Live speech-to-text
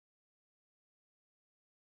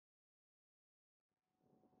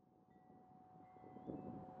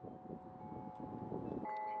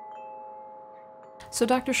So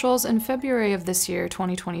Dr. Scholz, in February of this year,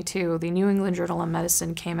 2022, the New England Journal of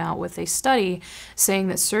Medicine came out with a study saying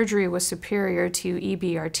that surgery was superior to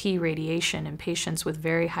EBRT radiation in patients with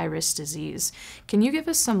very high-risk disease. Can you give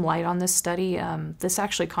us some light on this study? This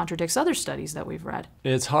actually contradicts other studies that we've read.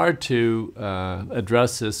 It's hard to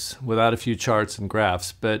address this without a few charts and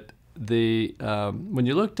graphs, but when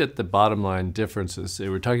you looked at the bottom line differences, they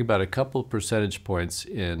were talking about a couple percentage points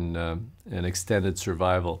in extended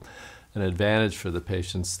survival, an advantage for the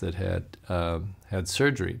patients that had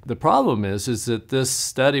surgery. The problem is that this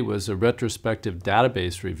study was a retrospective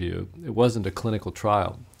database review. It wasn't a clinical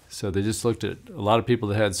trial. So they just looked at a lot of people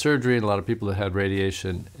that had surgery and a lot of people that had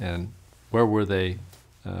radiation, and where were they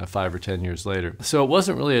 5 or 10 years later. So it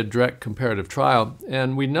wasn't really a direct comparative trial,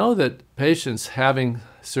 and we know that patients having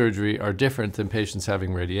surgery are different than patients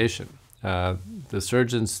having radiation. The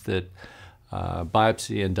surgeons that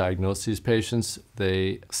biopsy and diagnose these patients,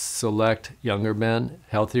 they select younger men,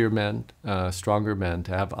 healthier men, stronger men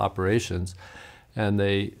to have operations, and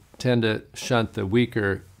they tend to shunt the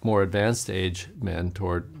weaker, more advanced age men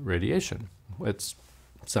toward radiation. It's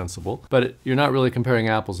sensible, but you're not really comparing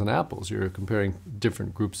apples and apples. You're comparing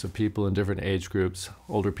different groups of people in different age groups.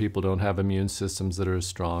 Older people don't have immune systems that are as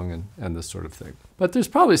strong and this sort of thing. But there's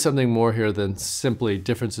probably something more here than simply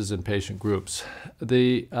differences in patient groups.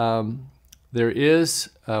 There is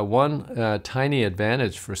one tiny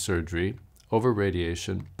advantage for surgery over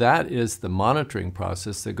radiation. That is the monitoring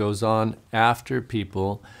process that goes on after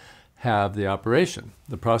people have the operation.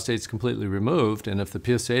 The prostate's completely removed, and if the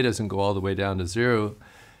PSA doesn't go all the way down to 0,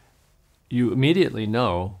 you immediately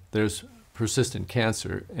know there's persistent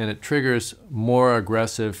cancer, and it triggers more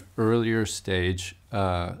aggressive, earlier stage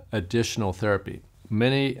additional therapy.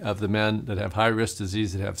 Many of the men that have high-risk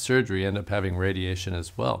disease that have surgery end up having radiation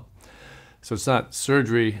as well. So it's not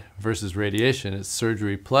surgery versus radiation, it's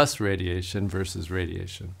surgery plus radiation versus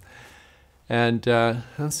radiation. And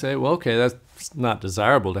I'll say, well, okay, that's not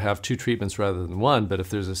desirable to have 2 treatments rather than 1, but if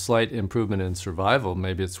there's a slight improvement in survival,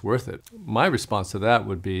 maybe it's worth it. My response to that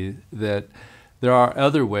would be that there are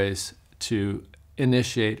other ways to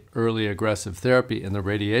initiate early aggressive therapy in the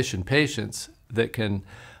radiation patients that can,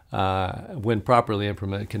 when properly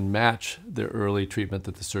implemented, can match the early treatment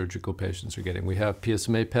that the surgical patients are getting. We have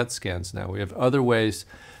PSMA PET scans now. We have other ways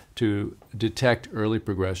to detect early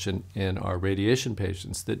progression in our radiation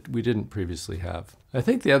patients that we didn't previously have. I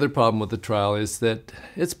think the other problem with the trial is that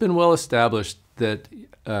it's been well established that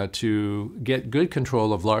to get good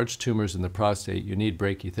control of large tumors in the prostate, you need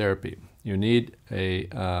brachytherapy. You need a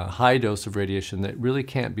high dose of radiation that really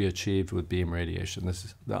can't be achieved with beam radiation.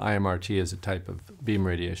 The IMRT is a type of beam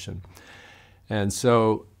radiation. And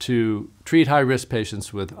so to treat high-risk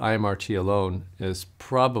patients with IMRT alone is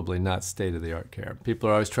probably not state-of-the-art care. People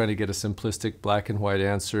are always trying to get a simplistic black and white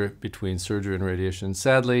answer between surgery and radiation.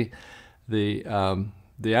 Sadly, the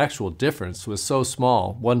actual difference was so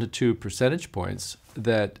small, 1 to 2 percentage points,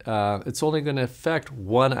 that it's only going to affect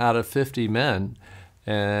 1 out of 50 men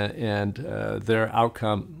and their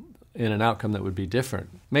outcome in an outcome that would be different.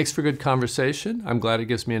 Makes for good conversation. I'm glad it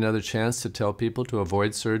gives me another chance to tell people to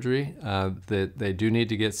avoid surgery, that they do need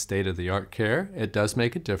to get state-of-the-art care. It does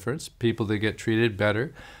make a difference. People that get treated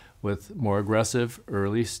better with more aggressive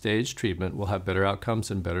early stage treatment will have better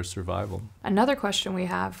outcomes and better survival. Another question we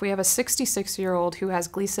have a 66-year-old who has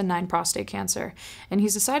Gleason 9 prostate cancer, and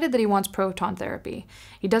he's decided that he wants proton therapy.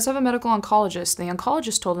 He does have a medical oncologist. The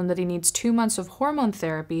oncologist told him that he needs 2 months of hormone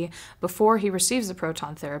therapy before he receives the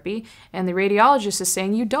proton therapy, and the radiologist is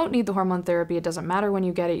saying you don't need the hormone therapy, it doesn't matter when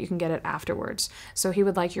you get it, you can get it afterwards. So he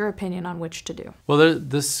would like your opinion on which to do. Well,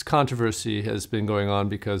 this controversy has been going on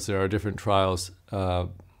because there are different trials,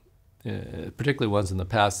 particularly ones in the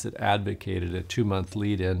past that advocated a 2-month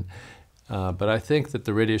lead-in. But I think that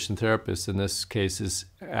the radiation therapist in this case is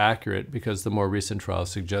accurate because the more recent trial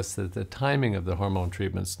suggests that the timing of the hormone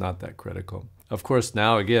treatment is not that critical. Of course,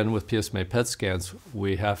 now again with PSMA PET scans,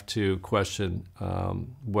 we have to question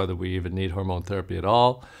whether we even need hormone therapy at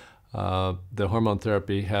all. The hormone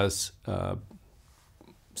therapy has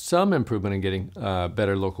some improvement in getting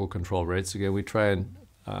better local control rates. Again, we try and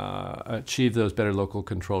achieve those better local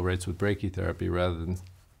control rates with brachytherapy rather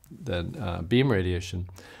than beam radiation.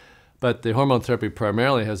 But the hormone therapy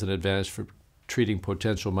primarily has an advantage for treating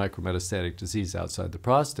potential micrometastatic disease outside the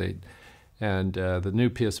prostate. And the new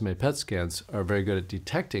PSMA PET scans are very good at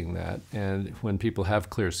detecting that. And when people have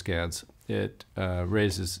clear scans, it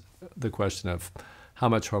raises the question of how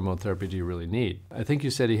much hormone therapy do you really need? I think you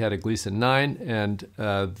said he had a Gleason 9, and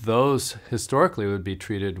those historically would be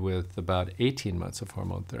treated with about 18 months of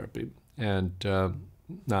hormone therapy, and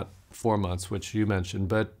not 4 months, which you mentioned.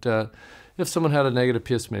 But If someone had a negative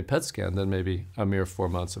PSMA PET scan, then maybe a mere 4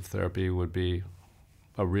 months of therapy would be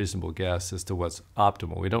a reasonable guess as to what's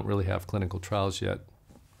optimal. We don't really have clinical trials yet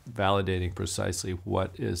validating precisely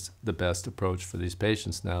what is the best approach for these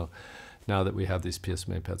patients now that we have these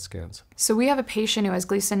PSMA PET scans. So we have a patient who has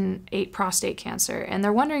Gleason 8 prostate cancer, and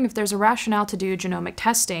they're wondering if there's a rationale to do genomic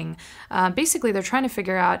testing. Basically, they're trying to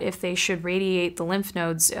figure out if they should radiate the lymph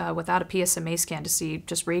nodes without a PSMA scan to see,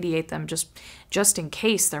 just radiate them just in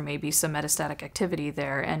case there may be some metastatic activity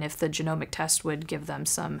there, and if the genomic test would give them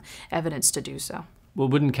some evidence to do so. Well,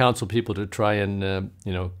 wouldn't counsel people to try and,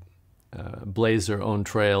 blaze their own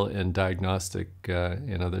trail in diagnostic,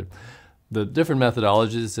 the different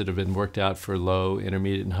methodologies that have been worked out for low,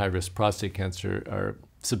 intermediate, and high-risk prostate cancer are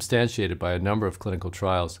substantiated by a number of clinical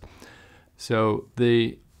trials. So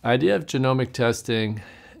the idea of genomic testing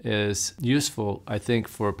is useful, I think,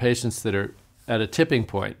 for patients that are at a tipping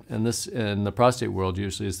point. And this, in the prostate world,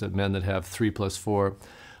 usually is that men that have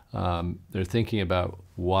 3+4, they're thinking about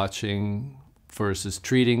watching versus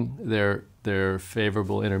treating their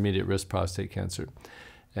favorable intermediate risk prostate cancer.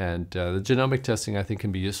 And the genomic testing, I think,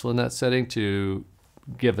 can be useful in that setting to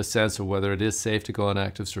give a sense of whether it is safe to go on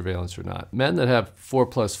active surveillance or not. Men that have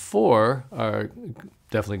 4+4 are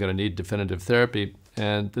definitely going to need definitive therapy.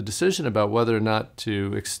 And the decision about whether or not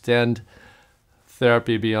to extend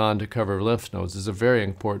therapy beyond to cover lymph nodes is a very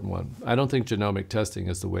important one. I don't think genomic testing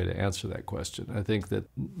is the way to answer that question. I think that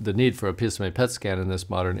the need for a PSMA PET scan in this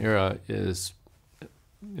modern era is,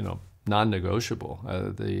 non-negotiable.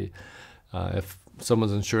 If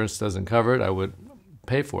someone's insurance doesn't cover it, I would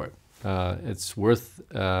pay for it. It's worth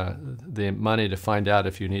the money to find out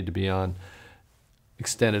if you need to be on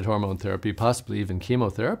extended hormone therapy, possibly even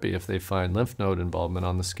chemotherapy if they find lymph node involvement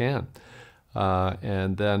on the scan.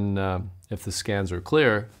 And then if the scans are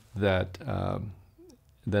clear, then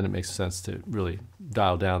it makes sense to really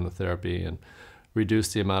dial down the therapy and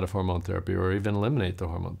reduce the amount of hormone therapy or even eliminate the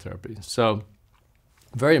hormone therapy. So,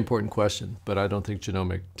 very important question, but I don't think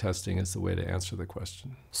genomic testing is the way to answer the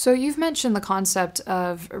question. So you've mentioned the concept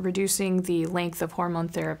of reducing the length of hormone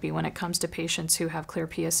therapy when it comes to patients who have clear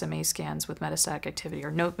PSMA scans with metastatic activity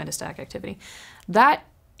or no metastatic activity.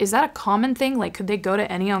 Is that a common thing? Like, could they go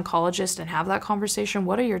to any oncologist and have that conversation?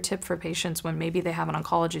 What are your tips for patients when maybe they have an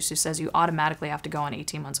oncologist who says you automatically have to go on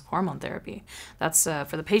 18 months of hormone therapy? That's,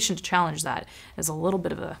 for the patient to challenge that is a little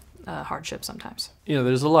bit of a hardship sometimes.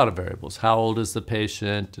 There's a lot of variables. How old is the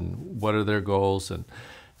patient and what are their goals? And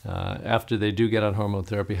after they do get on hormone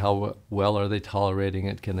therapy, how well are they tolerating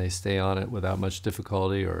it? Can they stay on it without much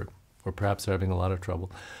difficulty or perhaps they're having a lot of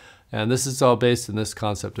trouble? And this is all based in this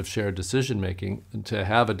concept of shared decision-making, to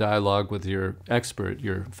have a dialogue with your expert,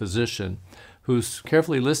 your physician, who's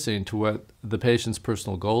carefully listening to what the patient's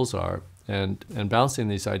personal goals are and bouncing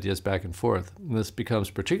these ideas back and forth. And this becomes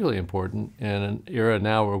particularly important in an era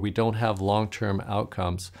now where we don't have long-term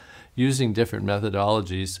outcomes using different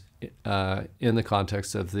methodologies in the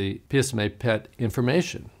context of the PSMA PET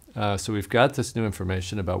information. So we've got this new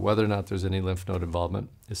information about whether or not there's any lymph node involvement.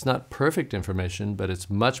 It's not perfect information, but it's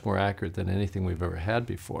much more accurate than anything we've ever had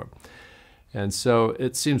before. And so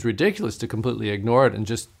it seems ridiculous to completely ignore it and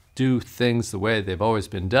just do things the way they've always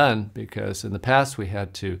been done, because in the past we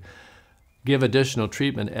had to give additional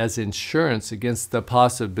treatment as insurance against the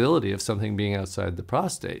possibility of something being outside the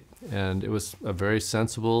prostate. And it was a very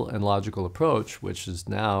sensible and logical approach, which is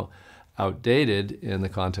now outdated in the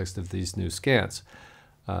context of these new scans.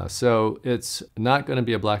 So it's not going to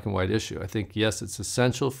be a black and white issue. I think, yes, it's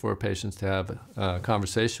essential for patients to have a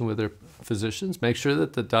conversation with their physicians. Make sure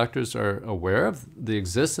that the doctors are aware of the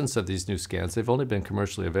existence of these new scans. They've only been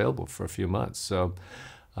commercially available for a few months. So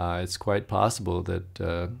it's quite possible that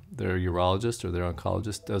their urologist or their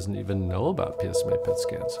oncologist doesn't even know about PSMA PET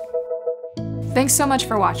scans. Thanks so much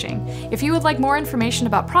for watching. If you would like more information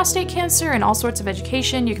about prostate cancer and all sorts of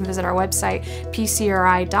education, you can visit our website,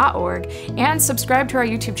 PCRI.org, and subscribe to our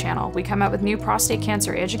YouTube channel. We come out with new prostate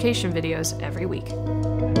cancer education videos every week.